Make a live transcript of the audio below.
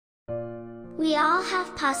We all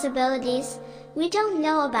have possibilities we don't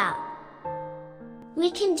know about.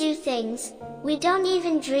 We can do things we don't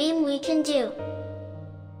even dream we can do.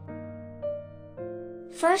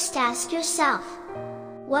 First ask yourself,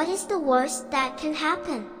 what is the worst that can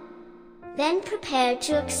happen? Then prepare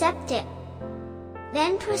to accept it.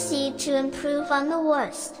 Then proceed to improve on the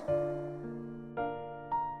worst.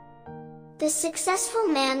 The successful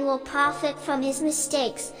man will profit from his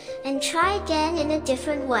mistakes and try again in a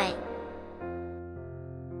different way.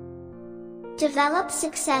 Develop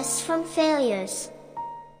success from failures.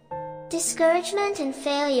 Discouragement and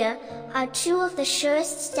failure are two of the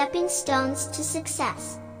surest stepping stones to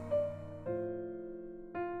success.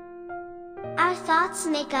 Our thoughts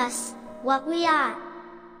make us what we are.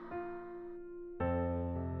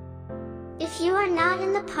 If you are not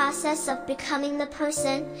in the process of becoming the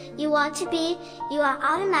person you want to be, you are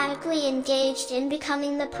automatically engaged in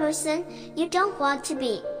becoming the person you don't want to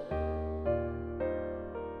be.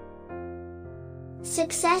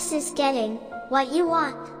 Success is getting what you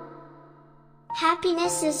want.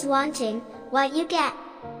 Happiness is wanting what you get.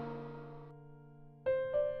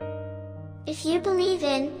 If you believe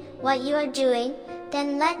in what you are doing,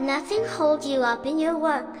 then let nothing hold you up in your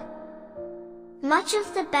work. Much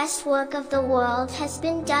of the best work of the world has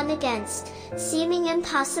been done against seeming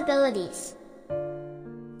impossibilities.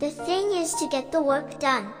 The thing is to get the work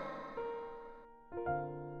done.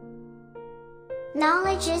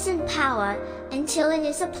 Knowledge isn't power until it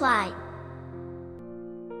is applied.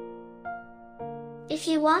 If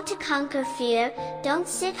you want to conquer fear, don't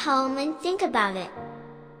sit home and think about it.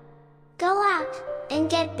 Go out and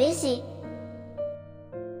get busy.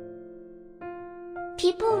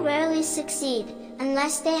 People rarely succeed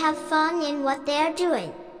unless they have fun in what they are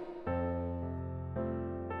doing.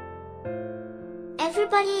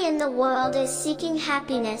 Everybody in the world is seeking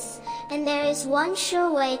happiness, and there is one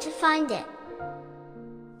sure way to find it.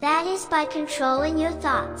 That is by controlling your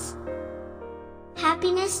thoughts.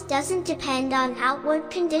 Happiness doesn't depend on outward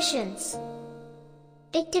conditions.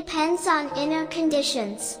 It depends on inner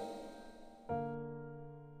conditions.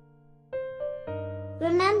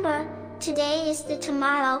 Remember, today is the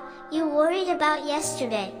tomorrow you worried about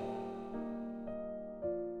yesterday.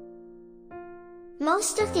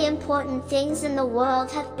 Most of the important things in the world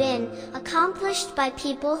have been accomplished by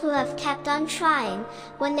people who have kept on trying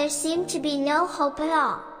when there seemed to be no hope at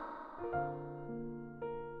all.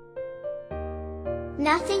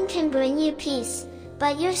 Nothing can bring you peace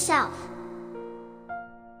but yourself.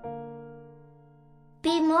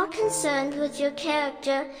 Be more concerned with your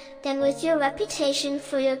character than with your reputation,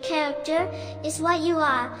 for your character is what you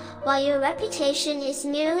are, while your reputation is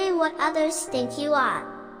merely what others think you are.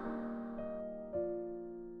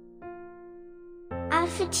 Our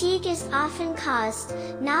fatigue is often caused,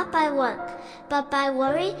 not by work, but by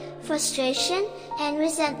worry, frustration, and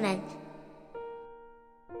resentment.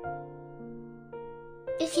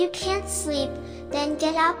 If you can't sleep, then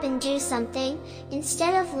get up and do something,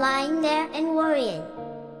 instead of lying there and worrying.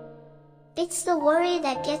 It's the worry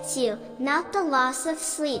that gets you, not the loss of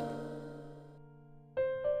sleep.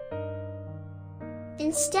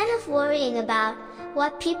 Instead of worrying about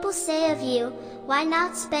what people say of you, why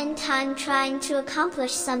not spend time trying to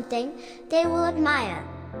accomplish something they will admire?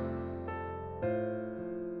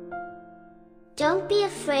 Don't be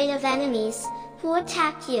afraid of enemies who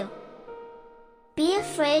attack you. Be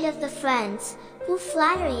afraid of the friends who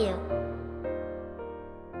flatter you.